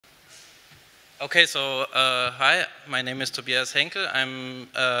Okay, so hi, my name is Tobias Henkel. I'm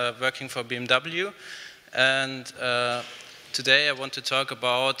working for BMW, and today I want to talk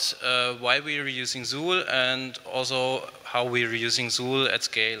about why we are using Zuul and also how we are using Zuul at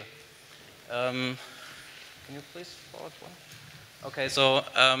scale. Can you please forward one? Okay, so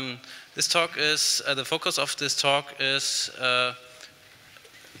this talk is, the focus of this talk is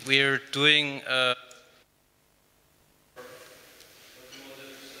we're doing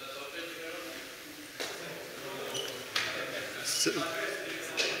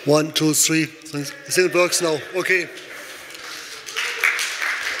One, two, three. I think it works now. Okay.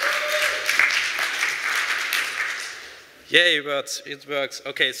 Yeah, it works. It works.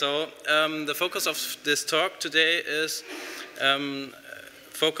 Okay, so the focus of this talk today is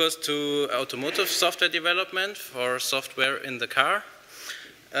focused to automotive software development for software in the car.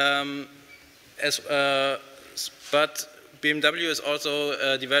 But BMW is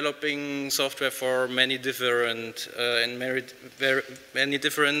also developing software for many different many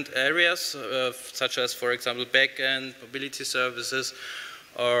different areas, such as, for example, backend, mobility services,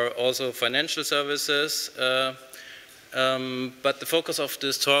 or also financial services. But the focus of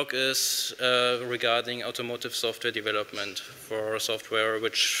this talk is regarding automotive software development for software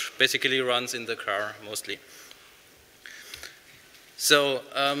which basically runs in the car mostly. So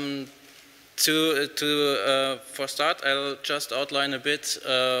for start, I'll just outline a bit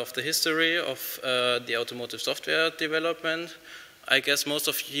of the history of the automotive software development. I guess most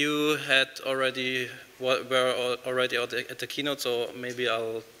of you were already at the keynote, so maybe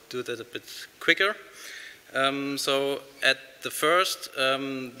I'll do that a bit quicker. So at the first,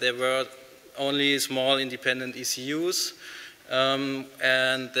 there were only small independent ECUs,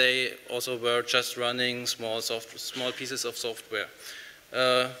 and they also were just running small pieces of software.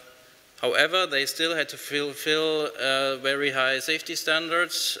 However, they still had to fulfill very high safety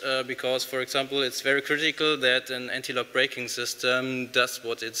standards because, for example, it's very critical that an anti-lock braking system does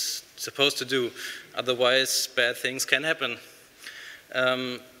what it's supposed to do. Otherwise, bad things can happen.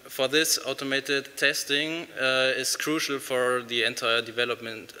 For this, automated testing is crucial for the entire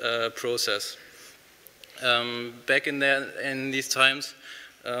development process. Back in these times,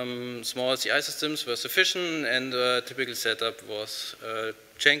 small CI systems were sufficient, and a typical setup was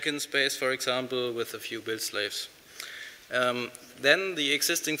Jenkins based, for example, with a few build slaves. Then the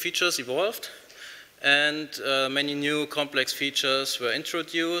existing features evolved, and many new complex features were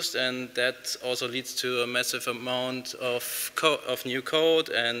introduced, and that also leads to a massive amount of new code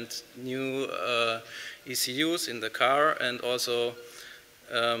and new ECUs in the car, and also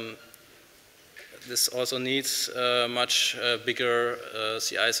this also needs much bigger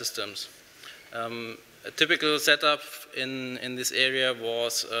CI systems. A typical setup in this area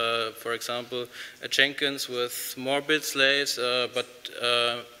was, for example, a Jenkins with more build slaves, but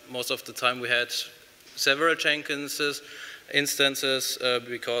most of the time we had several Jenkins instances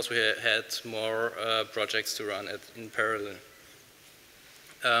because we had more projects to run in parallel.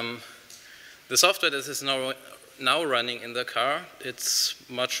 The software that is now running in the car, it's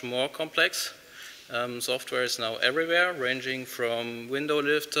much more complex. Software is now everywhere, ranging from window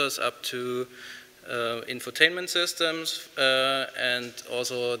lifters up to infotainment systems, and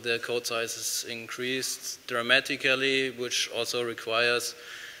also the code size is increased dramatically, which also requires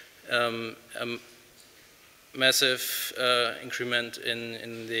a massive increment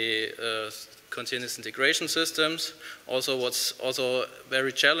in the continuous integration systems. Also, what's also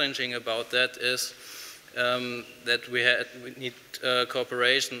very challenging about that is that we need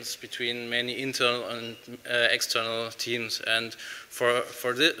cooperations between many internal and external teams, and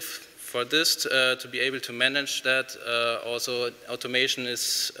for this to be able to manage that, also automation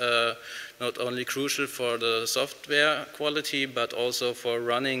is not only crucial for the software quality, but also for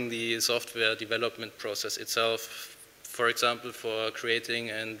running the software development process itself, for example, for creating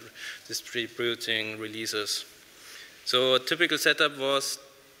and distributing releases. So a typical setup was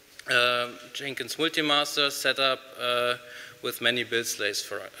Jenkins Multimaster setup with many build slaves,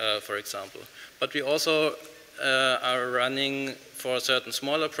 for example. But we also are running for certain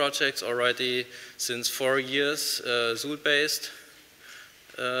smaller projects already since 4 years Zuul-based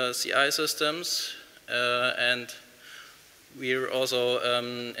CI systems, and we're also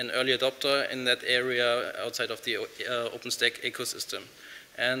an early adopter in that area outside of the OpenStack ecosystem.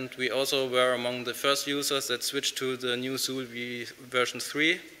 And we also were among the first users that switched to the new Zuul version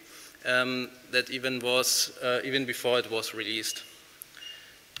 3 that even before it was released.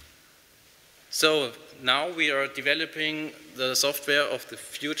 So now we are developing the software of the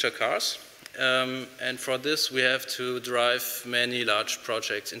future cars, and for this we have to drive many large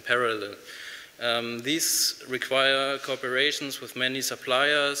projects in parallel. These require cooperations with many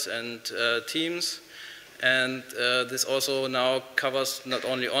suppliers and teams, and this also now covers not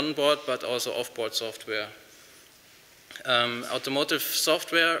only onboard but also offboard software. Automotive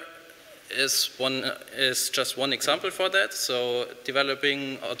software is just one example for that. So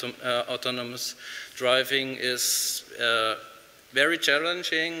developing autonomous driving is very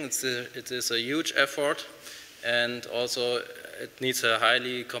challenging. It is a huge effort, and also it needs a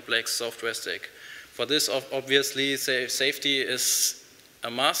highly complex software stack. For this, obviously, safety is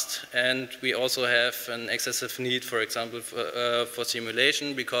a must, and we also have an excessive need, for example, for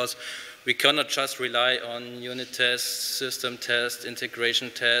simulation, because we cannot just rely on unit tests, system tests,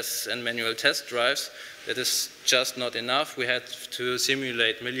 integration tests, and manual test drives. That is just not enough. We had to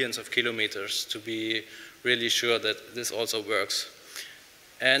simulate millions of kilometers to be really sure that this also works.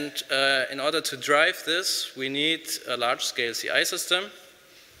 And in order to drive this, we need a large-scale CI system,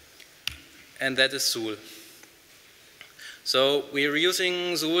 and that is Zuul. So we are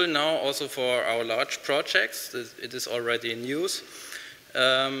using Zuul now also for our large projects. It is already in use.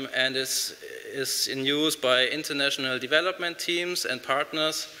 And is in use by international development teams and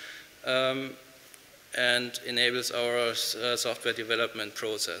partners, and enables our software development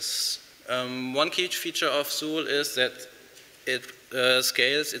process. One key feature of Zuul is that it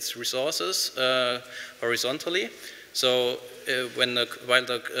scales its resources horizontally. So while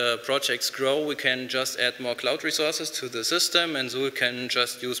the projects grow, we can just add more cloud resources to the system, and Zuul can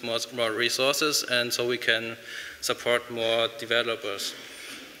just use more resources, and so we can support more developers.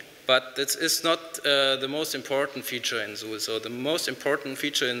 But this is not the most important feature in Zuul. So the most important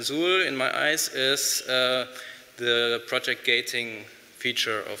feature in Zuul, in my eyes, is the project gating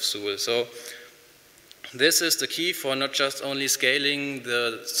feature of Zuul. So this is the key for not just only scaling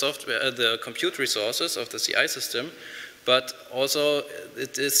the software, the compute resources of the CI system, but also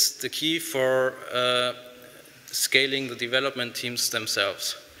it is the key for scaling the development teams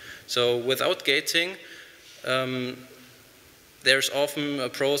themselves. So without gating, there's often a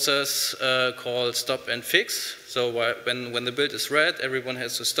process called stop and fix. So when the build is red, everyone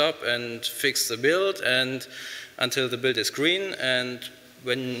has to stop and fix the build and until the build is green. And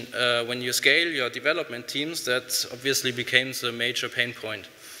when you scale your development teams, that obviously becomes a major pain point.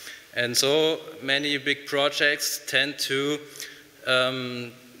 And so many big projects tend to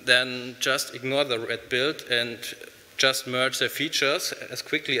then just ignore the red build and just merge their features as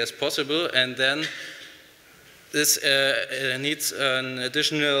quickly as possible, and then this needs an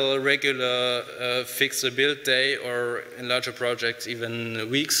additional regular fix the build day, or in larger projects even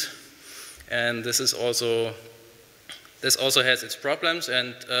weeks. And this also has its problems,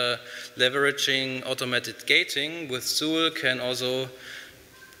 and leveraging automated gating with Zuul can also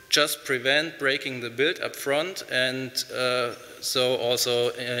just prevent breaking the build up front, and so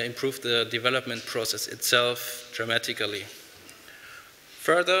also improve the development process itself dramatically.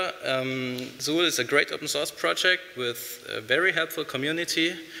 Further, Zuul is a great open source project with a very helpful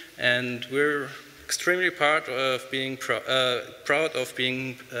community, and we're extremely proud of being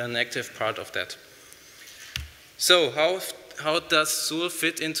an active part of that. So how does Zuul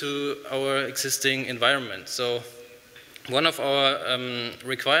fit into our existing environment? So one of our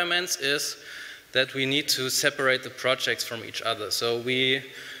requirements is that we need to separate the projects from each other. So we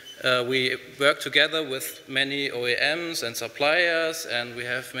work together with many OEMs and suppliers, and we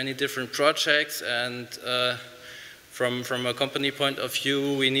have many different projects, and from a company point of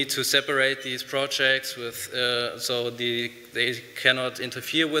view, we need to separate these projects with, so they cannot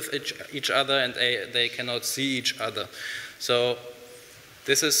interfere with each other, and they cannot see each other. So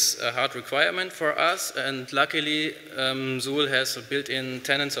this is a hard requirement for us, and luckily Zuul has a built-in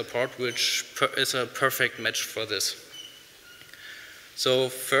tenant support, which is a perfect match for this. So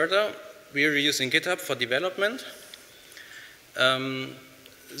further, we are using GitHub for development.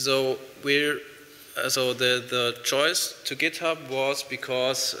 So the choice to GitHub was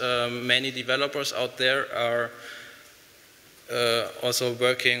because many developers out there are also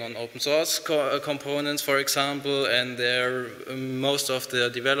working on open source components, for example, and most of the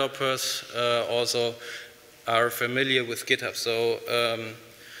developers also are familiar with GitHub. So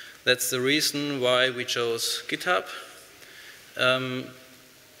that's the reason why we chose GitHub.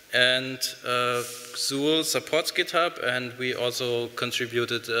 And Zuul supports GitHub, and we also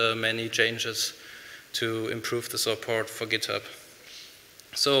contributed many changes to improve the support for GitHub.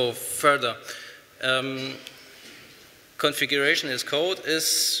 So further, configuration as code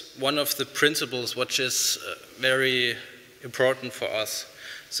is one of the principles which is very important for us.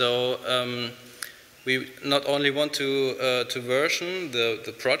 So we not only want to version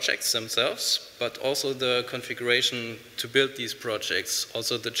the projects themselves, but also the configuration to build these projects,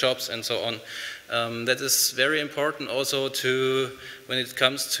 also the jobs and so on. That is very important also when it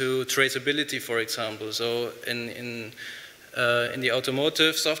comes to traceability, for example. So in the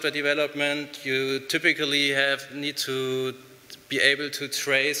automotive software development, you typically need to be able to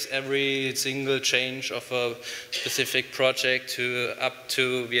trace every single change of a specific project up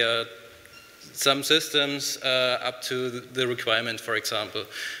to via some systems up to the requirement, for example.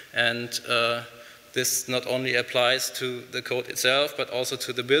 And this not only applies to the code itself, but also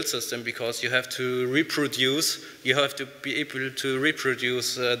to the build system, because you have to be able to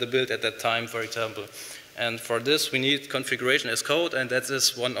reproduce the build at that time, for example. And for this, we need configuration as code, and that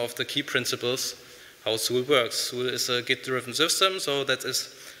is one of the key principles how Zuul works. Zuul is a Git-driven system, so that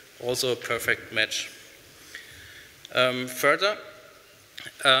is also a perfect match. Further,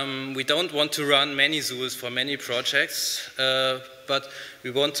 we don't want to run many Zuuls for many projects, but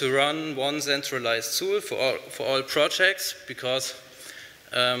we want to run one centralized Zuul for all projects, because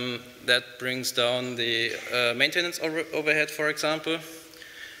that brings down the maintenance overhead, for example.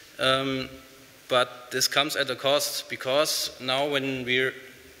 But this comes at a cost, because now when we're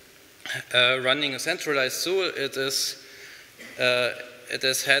running a centralized Zuul, it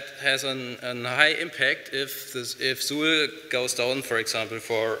has a high impact if Zuul goes down, for example,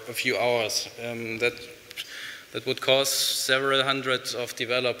 for a few hours. That would cause several hundreds of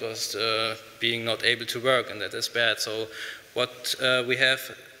developers being not able to work, and that is bad. So what we have,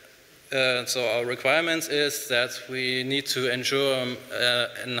 so our requirements is that we need to ensure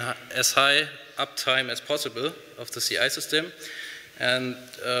as high uptime as possible of the CI system. And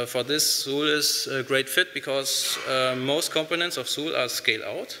for this, Zuul is a great fit, because most components of Zuul are scale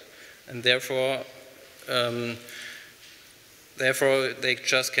out, and therefore they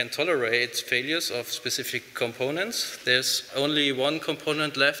just can tolerate failures of specific components. There's only one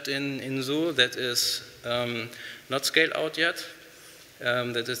component left in Zuul that is not scaled out yet.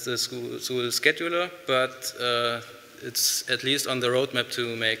 That is the Zuul scheduler, but it's at least on the roadmap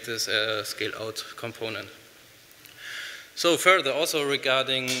to make this a scale out component. So further, also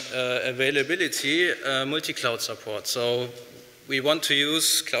regarding availability, multi-cloud support. So we want to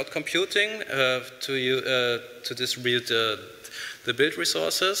use cloud computing to distribute the build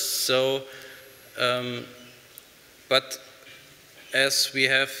resources. So, but as we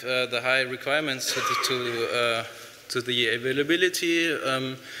have the high requirements to the availability,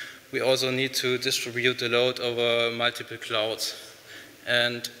 we also need to distribute the load over multiple clouds.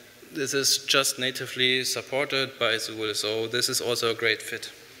 And this is just natively supported by Zuul, so this is also a great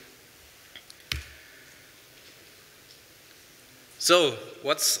fit. So,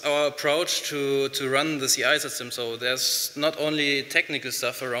 what's our approach to run the CI system? So there's not only technical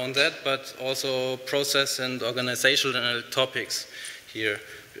stuff around that, but also process and organizational topics here.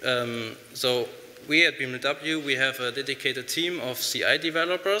 So we at BMW, we have a dedicated team of CI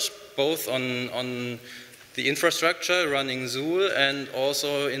developers, both on the infrastructure running Zuul and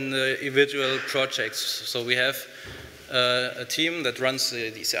also in the individual projects. So we have a team that runs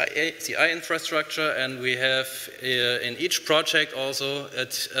the CI infrastructure, and we have in each project also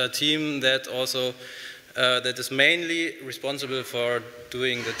a team that also that is mainly responsible for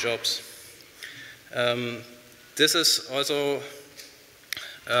doing the jobs. This is also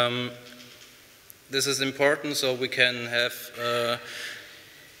this is important, so we can have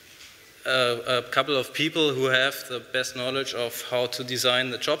a couple of people who have the best knowledge of how to design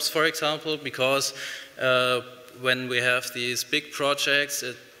the jobs, for example, because when we have these big projects,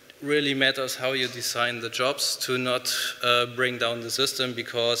 it really matters how you design the jobs to not bring down the system,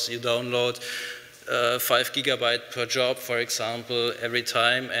 because you download 5 GB per job, for example, every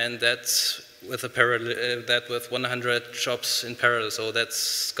time, and that's with with 100 jobs in parallel. So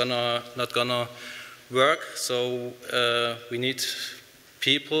that's not gonna work. So we need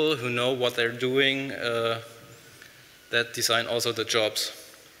people who know what they're doing that design also the jobs.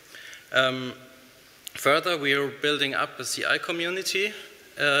 Further, we are building up a CI community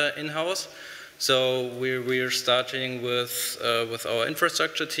in-house. So we're starting with our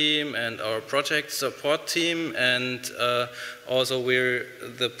infrastructure team and our project support team, and also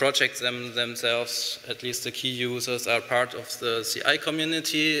the projects themselves, at least the key users, are part of the CI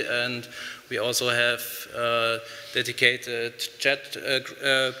community, and we also have dedicated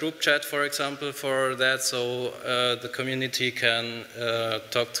group chat, for example, for that, so the community can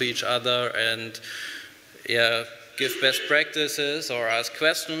talk to each other and give best practices or ask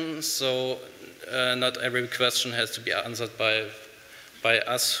questions. So not every question has to be answered by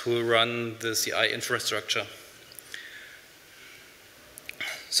us who run the CI infrastructure.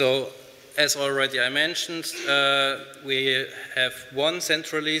 So as already I mentioned, we have one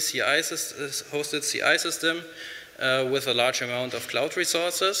centrally hosted CI system with a large amount of cloud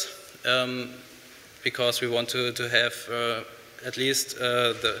resources, because we want to have at least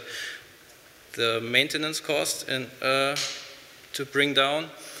the maintenance cost to bring down.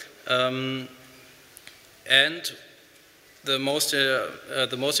 And the most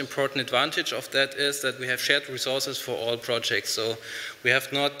important advantage of that is that we have shared resources for all projects. So we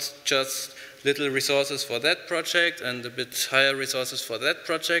have not just little resources for that project and a bit higher resources for that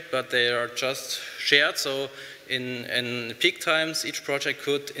project, but they are just shared. So in peak times, each project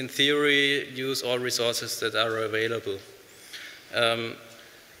could, in theory, use all resources that are available.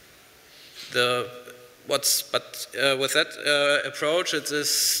 With that approach, it is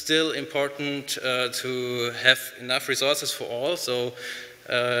still important to have enough resources for all. So,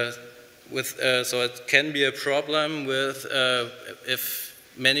 so it can be a problem with if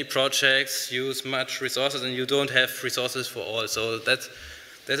many projects use much resources and you don't have resources for all. So that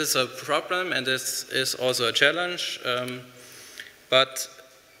is a problem, and this is also a challenge. But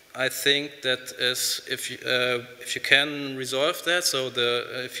I think that is if you can resolve that, so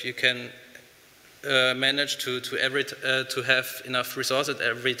if you can manage to have enough resources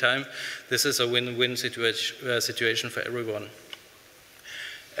every time, this is a win-win situation for everyone.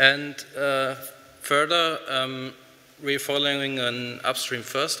 And further, we're following an upstream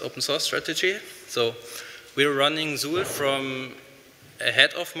first open source strategy. So we're running Zuul from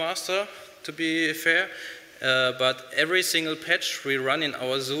ahead of master, to be fair, but every single patch we run in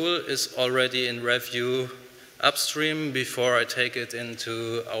our Zuul is already in review upstream before I take it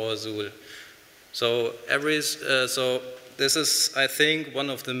into our Zuul. So so this is, I think, one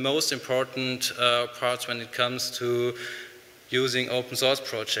of the most important parts when it comes to using open source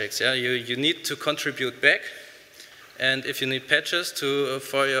projects. Yeah, you need to contribute back, and if you need patches to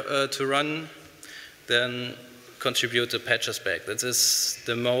run, then contribute the patches back. That is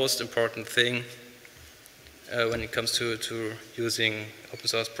the most important thing when it comes to using open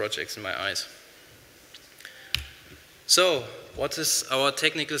source projects, in my eyes. So, what is our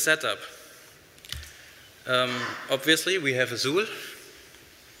technical setup? Obviously, we have a Zuul,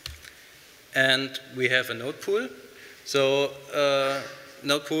 and we have a node pool. So,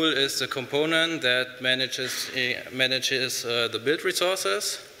 node pool is the component that manages the build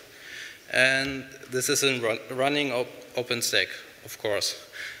resources, and this is running OpenStack, of course.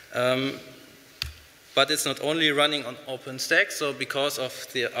 But it's not only running on OpenStack. So, because of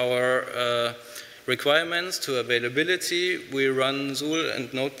our requirements to availability, we run Zuul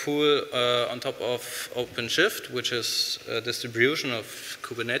and node pool on top of OpenShift, which is a distribution of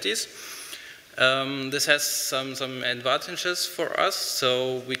Kubernetes. This has some advantages for us.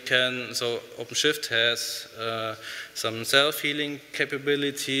 So OpenShift has some self-healing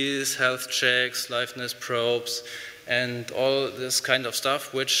capabilities, health checks, liveness probes, and all this kind of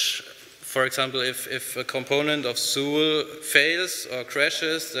stuff, which, for example, if a component of Zuul fails or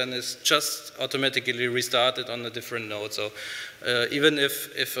crashes, then it's just automatically restarted on a different node. So even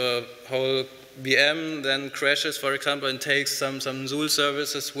if a whole VM then crashes, for example, and takes some Zuul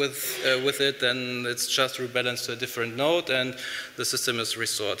services with it, then it's just rebalanced to a different node and the system is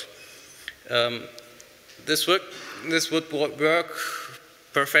restored. This would work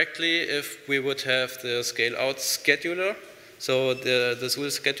perfectly if we would have the scale-out scheduler. So the Zuul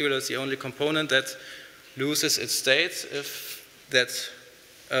scheduler is the only component that loses its state if that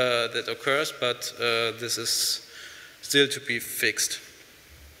occurs, but this is still to be fixed.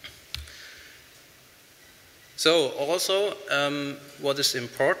 So also, what is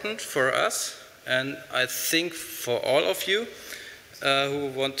important for us, and I think for all of you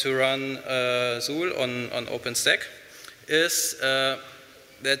who want to run Zuul on OpenStack, is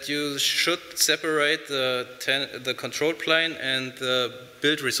that you should separate the control plane and the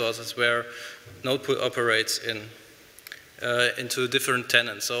build resources where node pool operates into different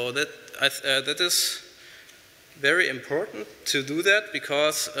tenants. So that is very important to do that,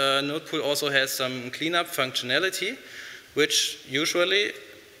 because node pool also has some cleanup functionality, which usually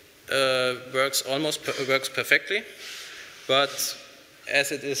works perfectly, but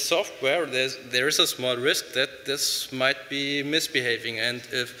as it is software, there is a small risk that this might be misbehaving,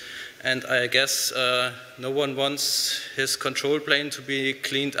 and I guess no one wants his control plane to be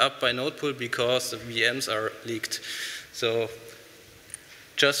cleaned up by node pool because the VMs are leaked. So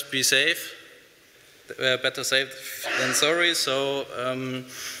just be safe. Better safe than sorry. So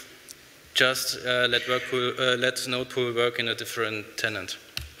just let node pool work in a different tenant.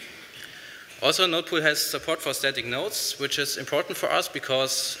 Also, node pool has support for static nodes, which is important for us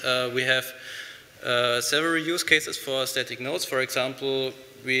because we have several use cases for static nodes. For example,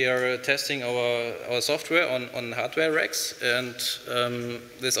 we are testing our software on hardware racks, and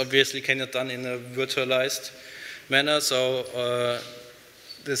this obviously cannot done in a virtualized manner, so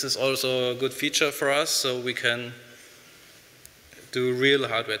this is also a good feature for us, so we can do real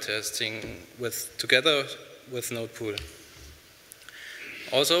hardware testing together with Nodepool.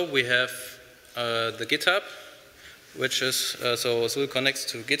 Also, we have the GitHub, which is, so Zuul connects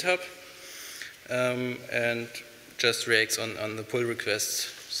to GitHub and just reacts on the pull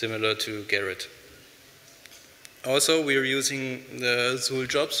requests, similar to Gerrit. Also, we are using the Zuul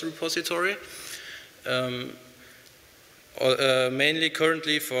jobs repository, mainly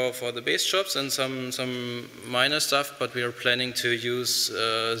currently for the base jobs and some minor stuff, but we are planning to use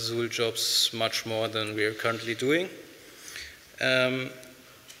Zuul jobs much more than we are currently doing.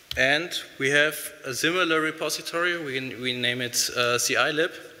 And we have a similar repository, we name it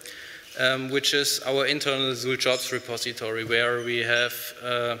CIlib, which is our internal Zuul jobs repository, where we have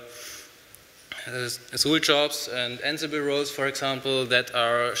Zuul jobs and Ansible roles, for example, that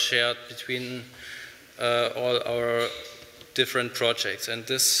are shared between all our different projects. And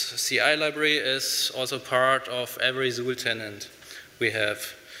this CI library is also part of every Zuul tenant we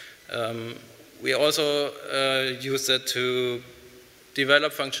have. We also use it to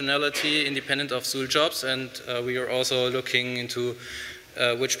develop functionality independent of Zuul jobs, and we are also looking into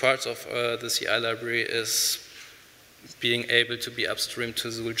which parts of the CI library is being able to be upstreamed to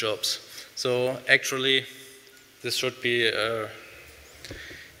Zuul jobs. So actually, this should be a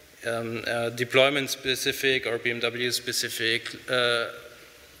deployment-specific or BMW-specific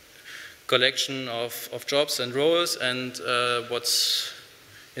collection of jobs and roles, and what's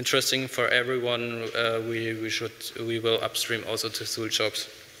interesting for everyone, we will upstream also to Zuul jobs.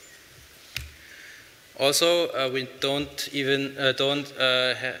 Also, we don't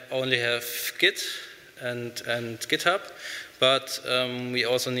only have Git and GitHub, but we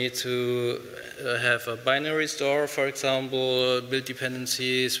also need to have a binary store, for example, build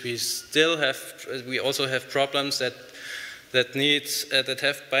dependencies. We also have problems that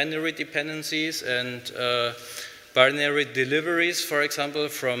have binary dependencies and binary deliveries, for example,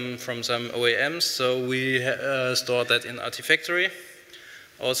 from some OEMs. So we store that in Artifactory.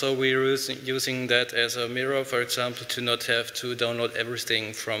 Also, we're using that as a mirror, for example, to not have to download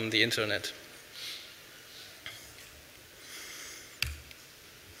everything from the internet.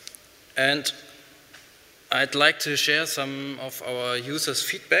 And I'd like to share some of our users'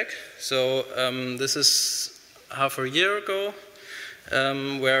 feedback. So this is half a year ago,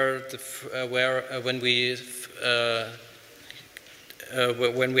 when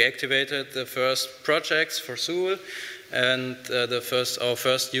we activated the first projects for Zuul, and our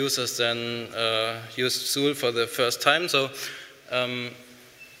first users then used Zuul for the first time. So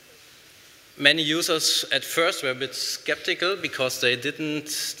many users at first were a bit skeptical because they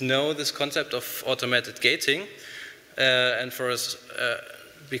didn't know this concept of automated gating, and for us,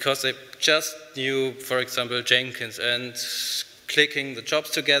 because they just knew, for example, Jenkins and clicking the jobs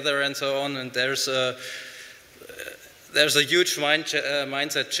together and so on, and there's a huge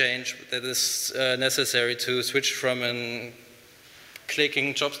mindset change that is necessary to switch from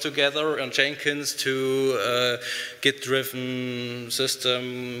clicking jobs together on Jenkins to a Git-driven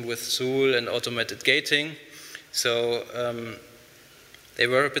system with Zuul and automated gating. So they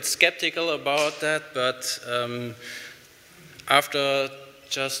were a bit skeptical about that, but after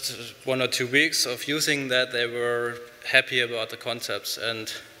just 1 or 2 weeks of using that, they were happy about the concepts.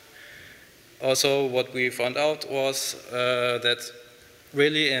 And also what we found out was that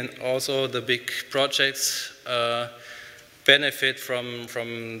really, and also the big projects benefit from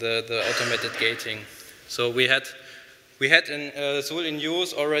the automated gating. So we had in Zuul in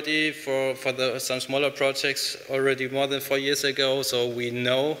use already for some smaller projects already more than 4 years ago, so we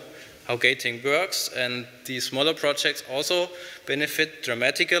know how gating works, and these smaller projects also benefit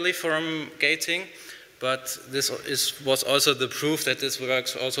dramatically from gating, but this was also the proof that this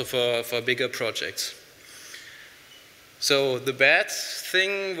works also for bigger projects. So the bad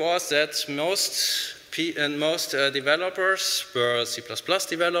thing was that most developers were C++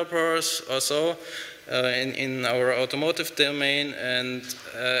 developers also in our automotive domain, and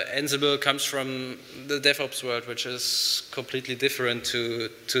Ansible comes from the DevOps world, which is completely different to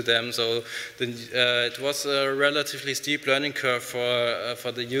them. So it was a relatively steep learning curve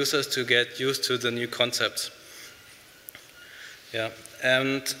for the users to get used to the new concepts. Yeah,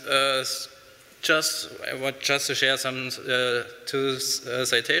 and just to share some two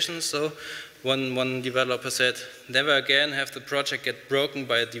citations. So one developer said, "Never again have the project get broken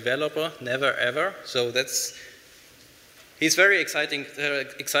by a developer, never ever." So he's very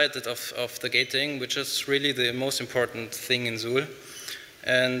excited of the gating, which is really the most important thing in Zuul.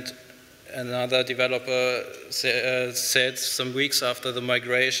 and another developer said some weeks after the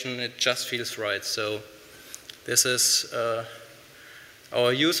migration, it just feels right. So this is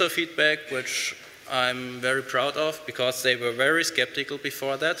our user feedback, which I'm very proud of, because they were very skeptical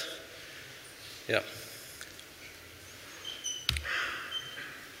before that. Yeah.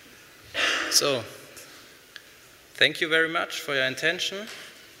 So, thank you very much for your attention.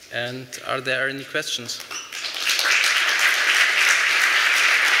 And are there any questions?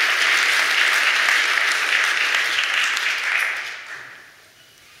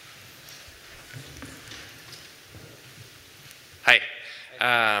 Hi.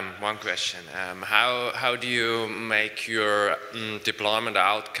 One question. How do you make your deployment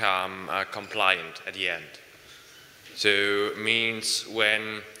outcome compliant at the end? So means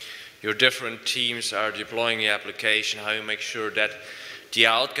when your different teams are deploying the application, how you make sure that the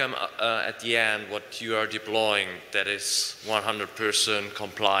outcome at the end, what you are deploying, that is 100%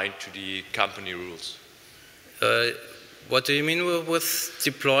 compliant to the company rules? What do you mean with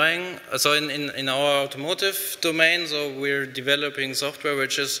deploying? So in our automotive domain, so we're developing software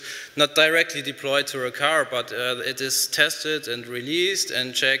which is not directly deployed to a car, but it is tested and released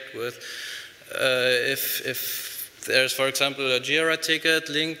and checked with if there's, for example, a Jira ticket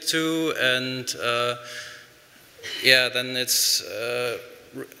linked to, and yeah, then it's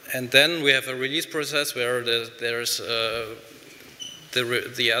and then we have a release process where there's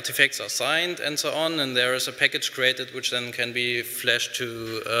the artifacts are signed and so on, and there is a package created which then can be flashed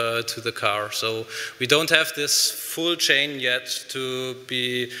to the car. So we don't have this full chain yet to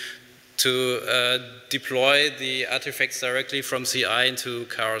deploy the artifacts directly from CI into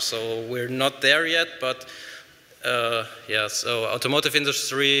cars. So we're not there yet, but yeah, so automotive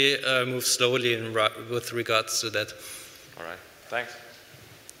industry moves slowly with regards to that. All right, thanks.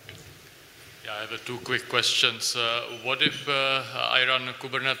 Yeah, I have two quick questions. What if I run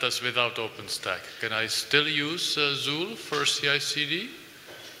Kubernetes without OpenStack? Can I still use Zuul for CI/CD?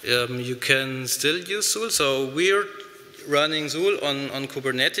 You can still use Zuul. So we're running Zuul on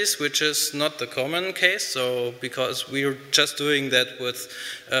Kubernetes, which is not the common case. So because we're just doing that with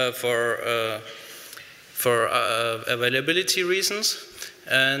for availability reasons,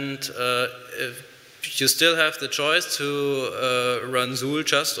 and you still have the choice to run Zuul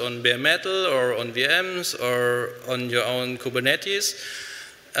just on bare metal or on VMs or on your own Kubernetes,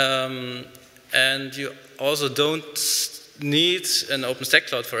 and you also don't need an OpenStack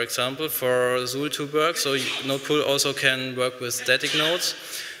cloud, for example, for Zuul to work. So Node Pool also can work with static nodes.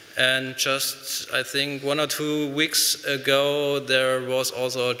 And just, I think, 1 or 2 weeks ago, there was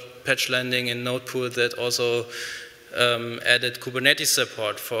also a patch landing in Node Pool that also added Kubernetes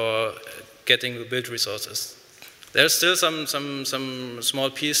support for getting the build resources. There's still some small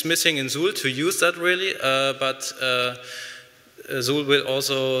piece missing in Zuul to use that really, but Zuul will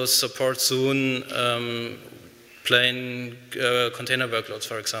also support soon plain container workloads,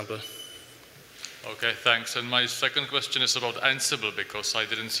 for example. Okay, thanks. And my second question is about Ansible, because I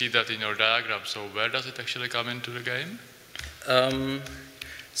didn't see that in your diagram. So where does it actually come into the game?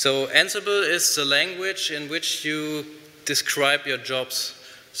 So Ansible is the language in which you describe your jobs.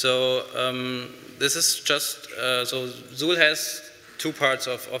 So this is just, so Zuul has two parts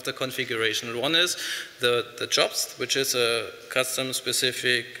of the configuration. One is the jobs, which is a custom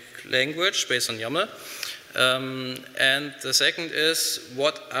specific language based on YAML. And the second is,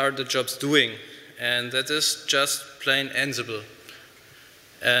 what are the jobs doing? And that is just plain Ansible.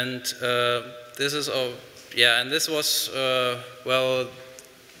 And this is, yeah, and this was, well,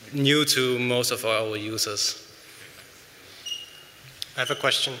 new to most of our users. I have a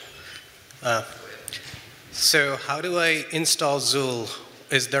question. So how do I install Zuul?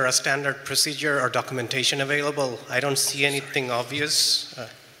 Is there a standard procedure or documentation available? I don't see anything obvious.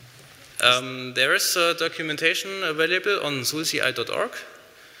 There is documentation available on zuulci.org.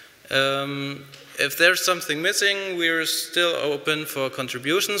 If there's something missing, we're still open for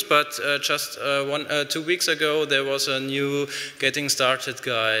contributions, but just 2 weeks ago there was a new getting started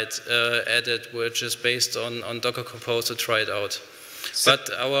guide added, which is based on Docker Compose to try it out. So but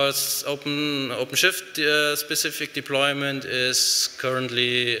our OpenShift specific deployment is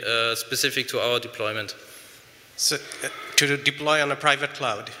currently specific to our deployment. So to deploy on a private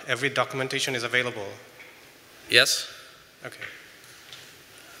cloud, every documentation is available? Yes. Okay.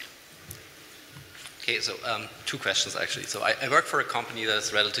 Okay, so 2 questions actually. So I work for a company that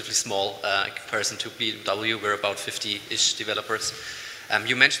is relatively small in comparison to BMW. We're about 50-ish developers.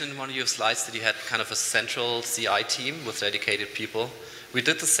 You mentioned in one of your slides that you had kind of a central CI team with dedicated people. We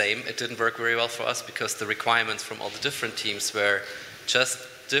did the same. It didn't work very well for us because the requirements from all the different teams were just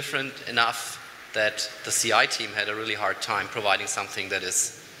different enough that the CI team had a really hard time providing something that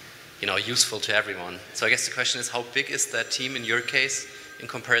is, useful to everyone. So I guess the question is, how big is that team in your case in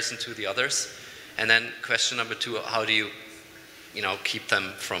comparison to the others? And then question number 2, how do you, keep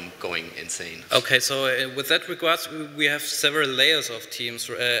them from going insane? Okay, so with that regards, we have several layers of teams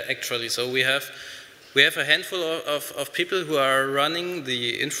actually. So we have a handful of people who are running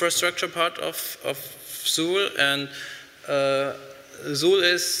the infrastructure part of Zuul, and Zuul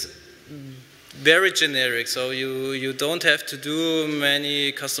is very generic, so you don't have to do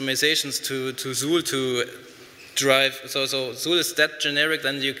many customizations to Zuul to drive. So Zuul is that generic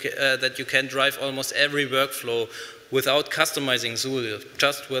then that you can drive almost every workflow without customizing Zuul,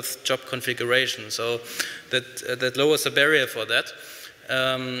 just with job configuration. So that lowers the barrier for that.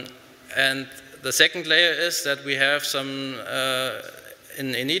 And the second layer is that we have some,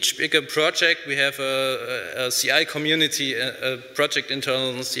 in each bigger project, we have a CI community, a project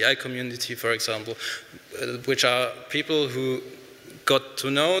internal CI community, for example, which are people who got to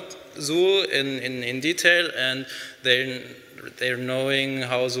know Zuul in detail, and they're knowing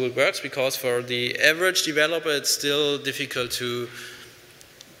how Zuul works, because for the average developer it's still difficult to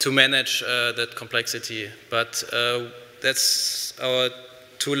manage that complexity. But that's our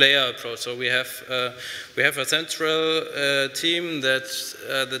two-layer approach. So we have a central team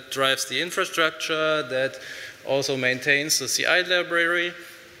that drives the infrastructure, that also maintains the CI library,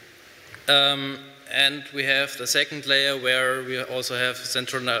 and we have the second layer where we also have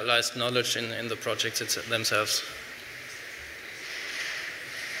centralized knowledge in the projects themselves.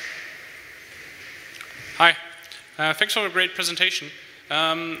 Hi, thanks for a great presentation.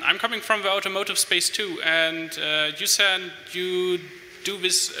 I'm coming from the automotive space too, and you said you do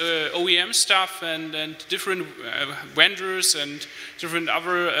this OEM stuff and different vendors and different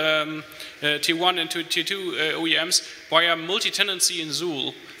other tier 1 and tier 2 OEMs via multi-tenancy in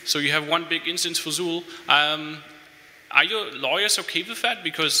Zuul. So you have one big instance for Zuul. Are your lawyers okay with that?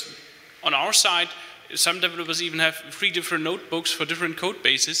 Because on our side, some developers even have 3 different notebooks for different code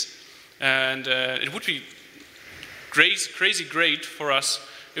bases. And it would be crazy great for us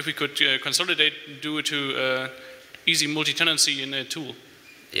if we could consolidate, do it to easy multi-tenancy in a tool.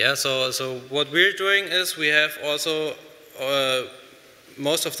 Yeah, so what we're doing is we have also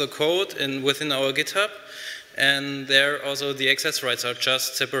most of the code within our GitHub, and there also the access rights are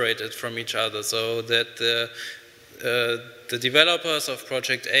just separated from each other, so that the developers of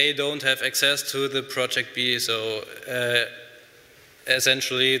project A don't have access to the project B. So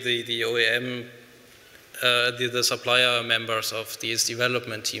essentially the OEM, the supplier members of these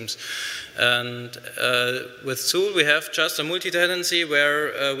development teams. And with Zuul we have just a multi-tenancy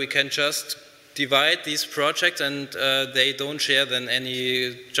where we can just divide these projects, and they don't share then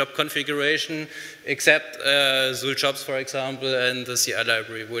any job configuration except Zuul jobs, for example, and the CI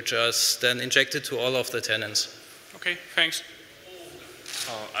library, which is then injected to all of the tenants. Okay, thanks.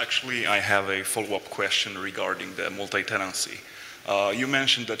 Actually, I have a follow-up question regarding the multi-tenancy. You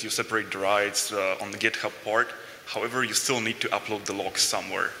mentioned that you separate the rights on the GitHub part. However, you still need to upload the logs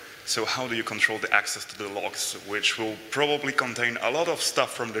somewhere. So how do you control the access to the logs, which will probably contain a lot of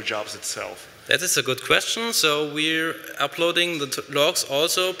stuff from the jobs itself? That is a good question. So we're uploading the logs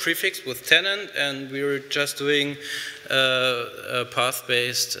also prefixed with tenant, and we're just doing a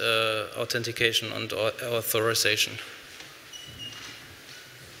path-based authentication and authorization.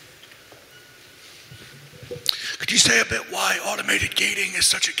 Could you say a bit why automated gating is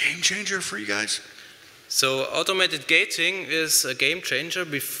such a game changer for you guys? So automated gating is a game changer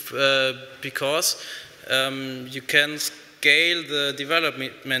because you can scale the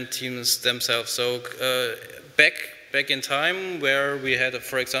development teams themselves. So back in time, where we had,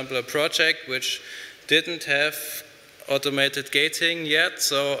 for example, a project which didn't have automated gating yet,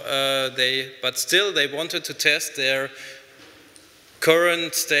 so but still they wanted to test their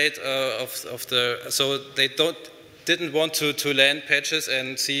current state so they didn't want to land patches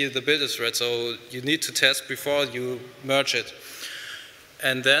and see the builder thread, so you need to test before you merge it.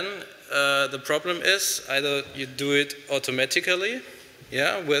 And then the problem is either you do it automatically,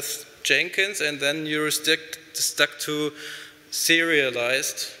 yeah, with Jenkins, and then you're stuck to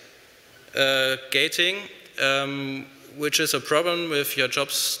serialized gating, which is a problem if your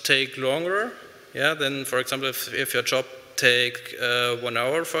jobs take longer. Yeah, then for example, if your job take 1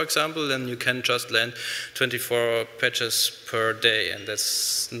 hour, for example, then you can just land 24 patches per day, and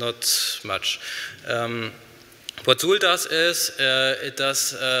that's not much. What Zuul does is it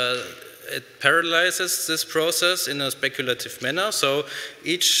parallelizes this process in a speculative manner. So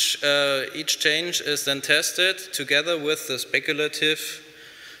each change is then tested together with the speculative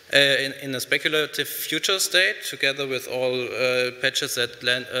in a speculative future state, together with all patches that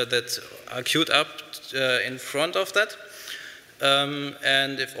are queued up in front of that.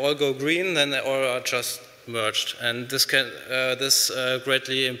 And if all go green, then they all are just merged. And this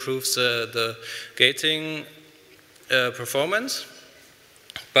greatly improves the gating performance.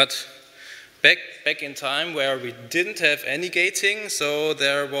 But back in time where we didn't have any gating, so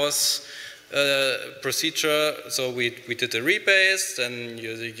there was a procedure. So we did a rebase, then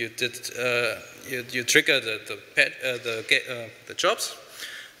you trigger the jobs.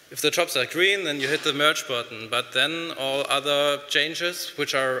 If the jobs are green, then you hit the merge button. But then all other changes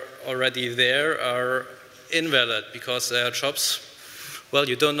which are already there are invalid because they are jobs. Well,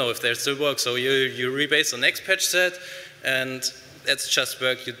 you don't know if they still work. So you rebase the next patch set, and that's just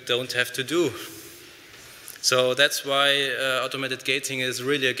work you don't have to do. So that's why automated gating is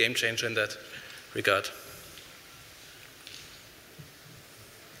really a game changer in that regard.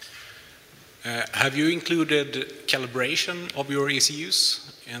 Have you included calibration of your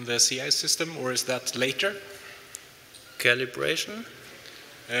ECUs in the CI system, or is that later? Calibration?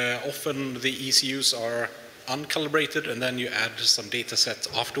 Often the ECUs are uncalibrated and then you add some data set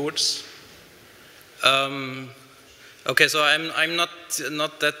afterwards. Okay, so I'm not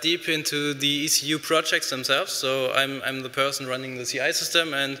that deep into the ECU projects themselves, so I'm the person running the CI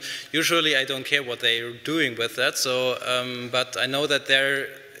system, and usually I don't care what they're doing with that. So, but I know that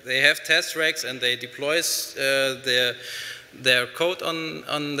they have test racks and they deploy their code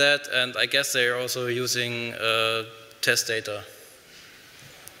on that, and I guess they're also using test data.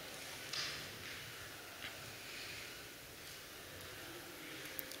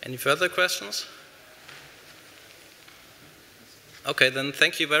 Any further questions? Okay, then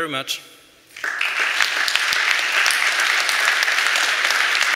thank you very much.